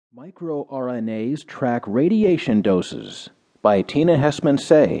MicroRNAs track radiation doses by Tina Hesman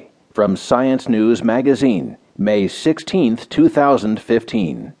Saey from Science News Magazine, May 16,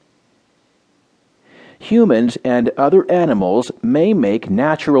 2015. Humans and other animals may make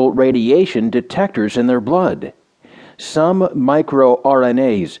natural radiation detectors in their blood. Some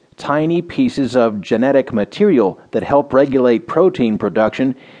microRNAs, tiny pieces of genetic material that help regulate protein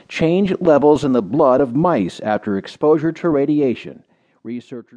production, change levels in the blood of mice after exposure to radiation. Researchers